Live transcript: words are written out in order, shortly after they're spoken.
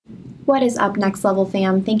What is up, Next Level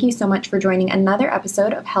fam? Thank you so much for joining another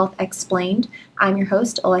episode of Health Explained. I'm your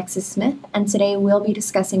host, Alexis Smith, and today we'll be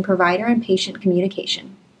discussing provider and patient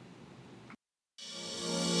communication.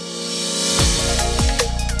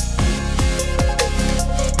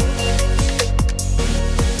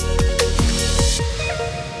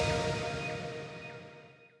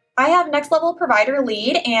 I have Next Level Provider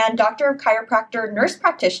Lead and Doctor of Chiropractor Nurse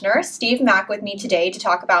Practitioner Steve Mack with me today to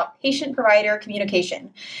talk about patient-provider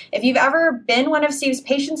communication. If you've ever been one of Steve's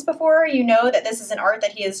patients before, you know that this is an art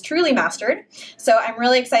that he has truly mastered. So I'm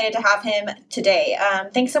really excited to have him today.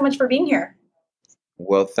 Thanks so much for being here.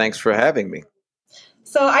 Well, thanks for having me.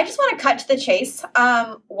 So I just want to cut to the chase.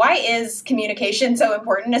 Why is communication so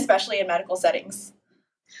important, especially in medical settings?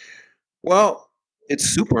 Well, it's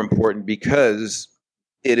super important because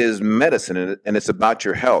it is medicine and it's about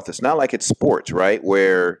your health. It's not like it's sports, right?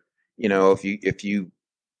 Where, if you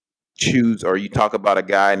choose or you talk about a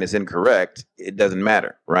guy and it's incorrect, it doesn't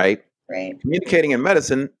matter, right? Right. Communicating in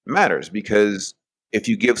medicine matters because if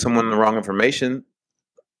you give someone the wrong information,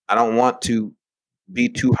 I don't want to be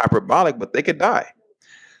too hyperbolic, but they could die.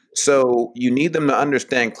 So you need them to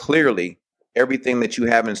understand clearly everything that you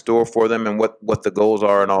have in store for them and what the goals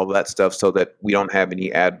are and all that stuff so that we don't have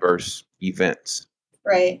any adverse events.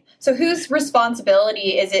 Right. So whose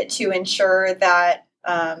responsibility is it to ensure that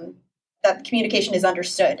that the communication is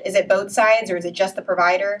understood? Is it both sides or is it just the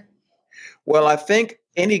provider? Well, I think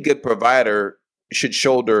any good provider should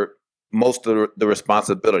shoulder most of the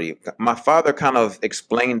responsibility. My father kind of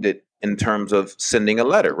explained it in terms of sending a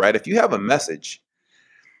letter, right? If you have a message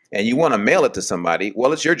and you want to mail it to somebody,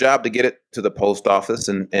 well, it's your job to get it to the post office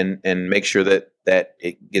and make sure that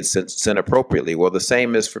it gets sent appropriately. Well, the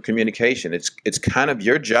same is for communication. It's kind of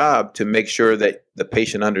your job to make sure that the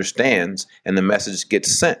patient understands and the message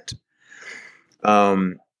gets sent.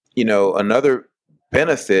 Another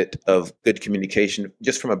benefit of good communication,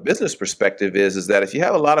 just from a business perspective, is that if you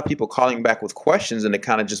have a lot of people calling back with questions, and it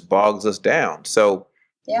kind of just bogs us down. So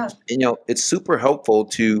yeah, it's super helpful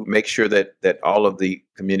to make sure that all of the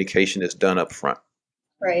communication is done up front.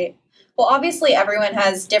 Right. Well, obviously, everyone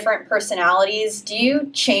has different personalities. Do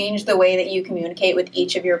you change the way that you communicate with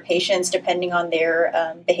each of your patients depending on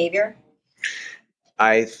their behavior?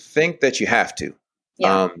 I think that you have to.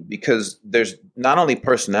 Yeah. Because there's not only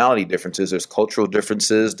personality differences, there's cultural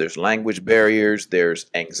differences, there's language barriers, there's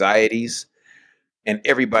anxieties, and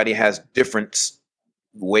everybody has different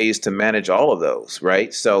ways to manage all of those,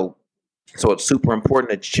 right? So it's super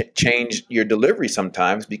important to change your delivery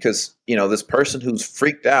sometimes because, this person who's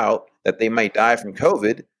freaked out that they might die from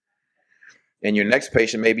COVID and your next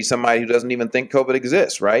patient may be somebody who doesn't even think COVID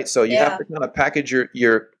exists, right? So you have to kind of package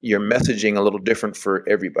your messaging a little different for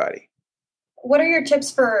everybody. What are your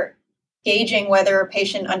tips for gauging whether a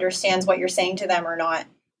patient understands what you're saying to them or not?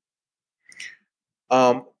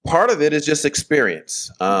 Part of it is just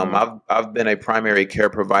experience. I've been a primary care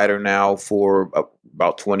provider now for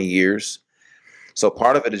about 20 years. So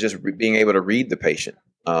part of it is just being able to read the patient.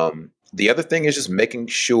 The other thing is just making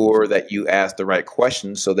sure that you ask the right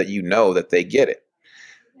questions so that you know that they get it.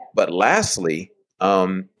 But lastly,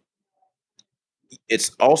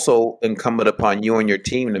 it's also incumbent upon you and your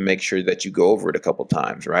team to make sure that you go over it a couple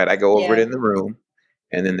times, right? I go over it in the room,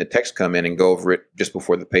 and then the techs come in and go over it just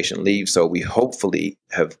before the patient leaves. So we hopefully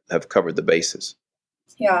have covered the bases.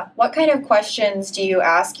 Yeah. What kind of questions do you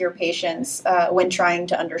ask your patients when trying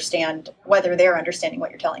to understand whether they're understanding what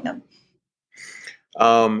you're telling them?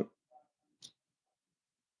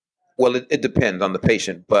 Well, it depends on the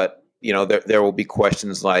patient, but there will be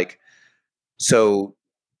questions like, so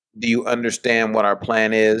do you understand what our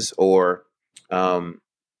plan is? Or how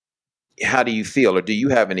do you feel? Or do you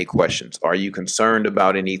have any questions? Are you concerned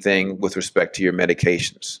about anything with respect to your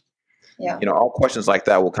medications? Yeah. All questions like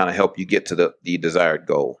that will kind of help you get to the desired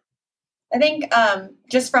goal. I think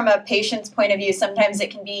just from a patient's point of view, sometimes it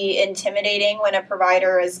can be intimidating when a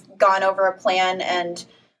provider has gone over a plan and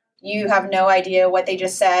you have no idea what they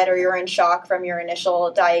just said, or you're in shock from your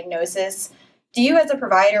initial diagnosis. Do you as a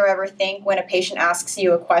provider ever think when a patient asks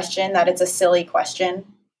you a question that it's a silly question?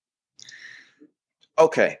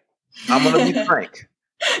 Okay. I'm going to be frank.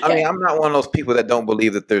 I mean, I'm not one of those people that don't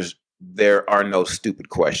believe that there are no stupid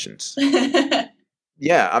questions.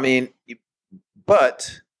 Yeah. I mean,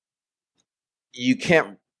 but you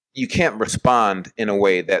can't respond in a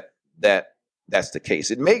way that's the case.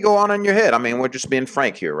 It may go on in your head. I mean, we're just being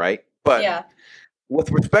frank here, right? But with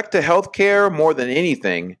respect to healthcare, more than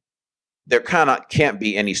anything, there can't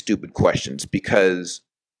be any stupid questions because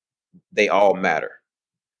they all matter.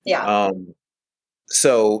 Yeah.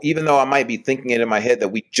 So even though I might be thinking it in my head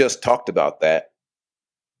that we just talked about that,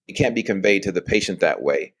 it can't be conveyed to the patient that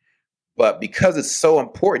way. But because it's so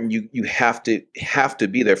important, you have to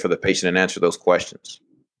be there for the patient and answer those questions.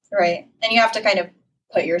 Right. And you have to kind of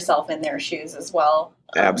put yourself in their shoes as well.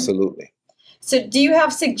 Absolutely. So do you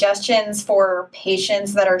have suggestions for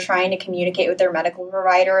patients that are trying to communicate with their medical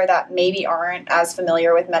provider that maybe aren't as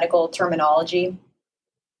familiar with medical terminology?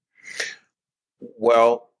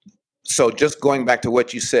 Well, so just going back to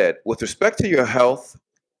what you said, with respect to your health,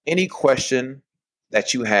 any question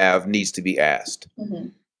that you have needs to be asked.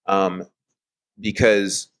 Mm-hmm.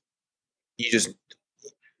 Because you just,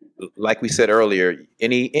 like we said earlier,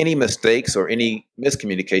 any mistakes or any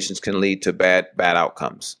miscommunications can lead to bad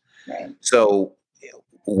outcomes. Right. So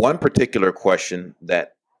one particular question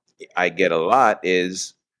that I get a lot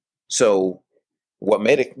is, so what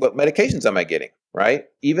medications am I getting? Right?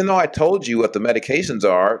 Even though I told you what the medications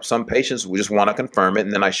are, some patients will just want to confirm it,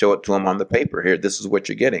 and then I show it to them on the paper. Here, this is what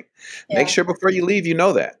you're getting. Yeah. Make sure before you leave, you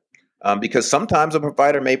know that. Because sometimes a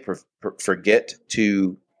provider may forget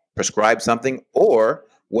to prescribe something, or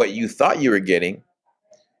what you thought you were getting,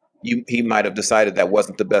 he might have decided that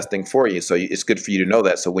wasn't the best thing for you. So it's good for you to know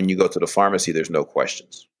that. So when you go to the pharmacy, there's no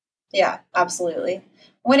questions. Yeah, absolutely.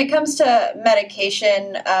 When it comes to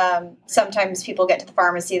medication, sometimes people get to the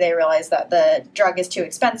pharmacy, they realize that the drug is too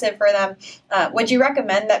expensive for them. Would you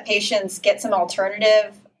recommend that patients get some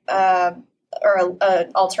alternative or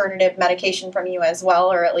an alternative medication from you as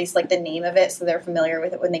well, or at least like the name of it so they're familiar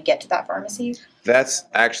with it when they get to that pharmacy? That's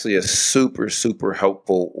actually a super, super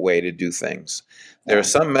helpful way to do things. There are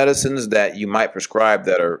some medicines that you might prescribe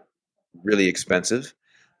that are really expensive.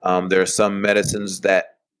 There are some medicines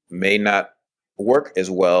that may not work as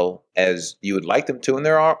well as you would like them to, and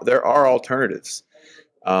there are alternatives.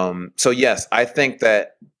 So yes, I think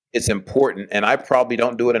that it's important, and I probably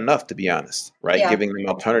don't do it enough, to be honest, right? Yeah. Giving them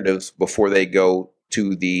alternatives before they go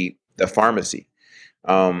to the pharmacy.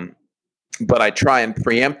 But I try and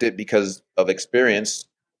preempt it because of experience,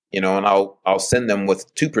 and I'll send them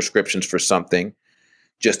with 2 prescriptions for something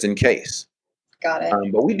just in case. Got it.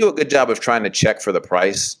 But we do a good job of trying to check for the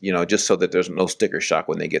price, just so that there's no sticker shock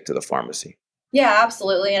when they get to the pharmacy. Yeah,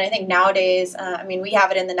 absolutely. And I think nowadays, we have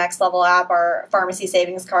it in the Next Level app, our pharmacy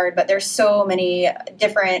savings card, but there's so many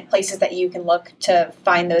different places that you can look to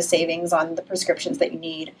find those savings on the prescriptions that you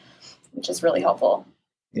need, which is really helpful.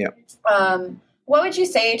 Yeah. What would you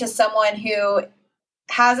say to someone who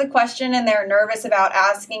has a question and they're nervous about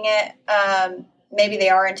asking it? Maybe they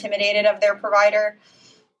are intimidated of their provider.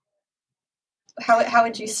 How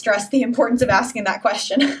would you stress the importance of asking that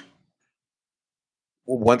question?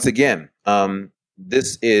 Once again,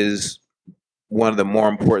 this is one of the more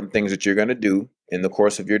important things that you're going to do in the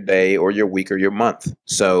course of your day or your week or your month.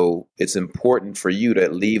 So it's important for you to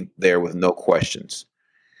leave there with no questions.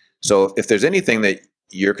 So if there's anything that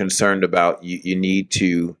you're concerned about, you need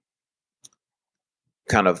to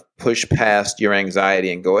kind of push past your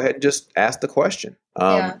anxiety and go ahead and just ask the question.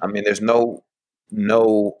 There's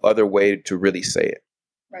no other way to really say it.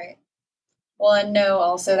 Right. Well, and know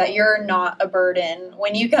also that you're not a burden.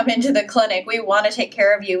 When you come into the clinic, we want to take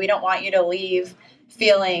care of you. We don't want you to leave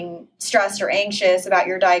feeling stressed or anxious about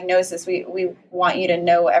your diagnosis. We want you to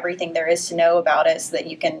know everything there is to know about it so that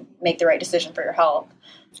you can make the right decision for your health.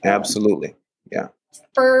 Absolutely. Yeah.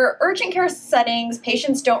 For urgent care settings,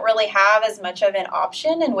 patients don't really have as much of an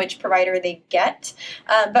option in which provider they get.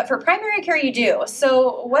 But for primary care, you do.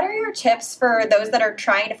 So what are your tips for those that are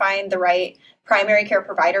trying to find the right primary care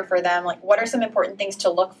provider for them? Like, what are some important things to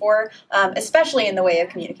look for, especially in the way of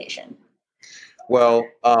communication? Well,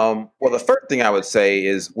 the first thing I would say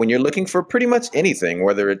is when you're looking for pretty much anything,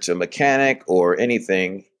 whether it's a mechanic or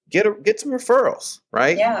anything, get some referrals,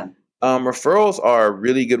 right? Yeah. Referrals are a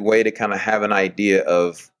really good way to kind of have an idea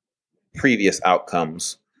of previous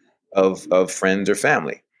outcomes of friends or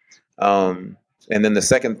family. And then the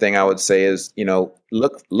second thing I would say is,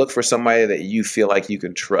 look for somebody that you feel like you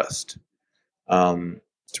can trust.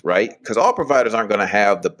 Right? Because all providers aren't going to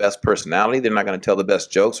have the best personality. They're not going to tell the best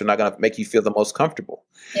jokes. They're not going to make you feel the most comfortable.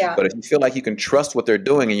 Yeah. But if you feel like you can trust what they're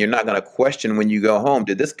doing and you're not going to question when you go home,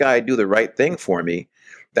 did this guy do the right thing for me?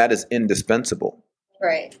 That is indispensable.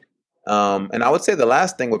 Right. And I would say the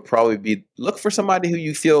last thing would probably be look for somebody who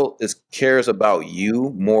you feel cares about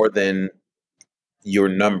you more than your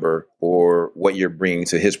number or what you're bringing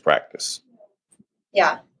to his practice.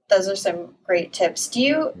 Yeah. Those are some great tips. Do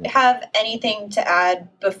you have anything to add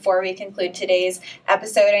before we conclude today's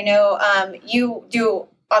episode? I know you do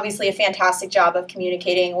obviously a fantastic job of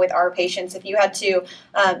communicating with our patients. If you had to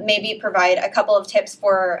maybe provide a couple of tips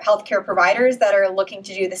for healthcare providers that are looking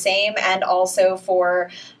to do the same, and also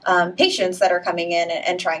for patients that are coming in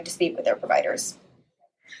and trying to speak with their providers.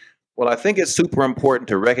 Well, I think it's super important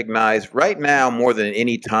to recognize right now, more than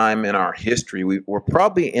any time in our history, we're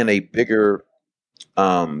probably in a bigger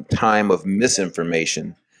time of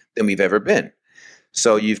misinformation than we've ever been.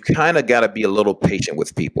 So you've kind of got to be a little patient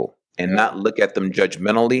with people and not look at them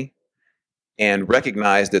judgmentally and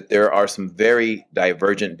recognize that there are some very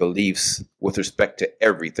divergent beliefs with respect to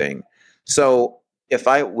everything. So if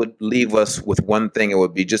I would leave us with one thing, it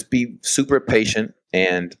would be just be super patient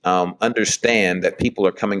and understand that people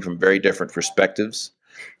are coming from very different perspectives,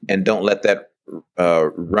 and don't let that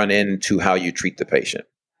run into how you treat the patient.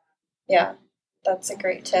 Yeah, that's a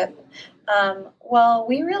great tip. Well,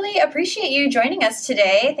 we really appreciate you joining us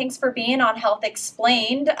today. Thanks for being on Health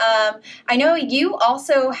Explained. I know you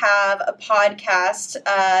also have a podcast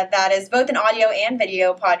that is both an audio and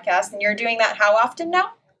video podcast, and you're doing that how often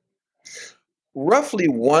now? Roughly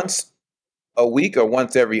once a week or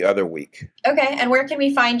once every other week. Okay, and where can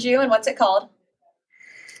we find you, and what's it called?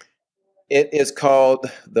 It is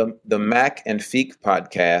called the Mack and Feek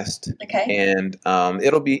podcast. Okay. And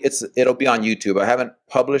it'll be on YouTube. I haven't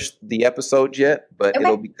published the episode yet, but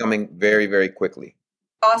it'll be coming very, very quickly.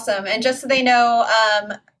 Awesome. And just so they know,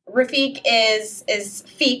 Rafiq is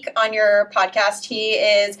Feek on your podcast. He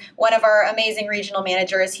is one of our amazing regional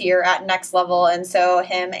managers here at Next Level. And so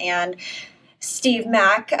him and Steve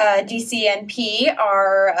Mack, DCNP,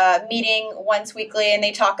 are meeting once weekly, and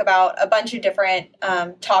they talk about a bunch of different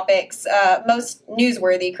topics, most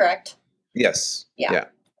newsworthy, correct? Yes. Yeah.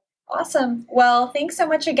 Awesome. Well, thanks so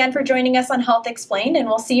much again for joining us on Health Explained, and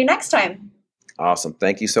we'll see you next time. Awesome.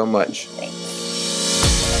 Thank you so much. Thanks.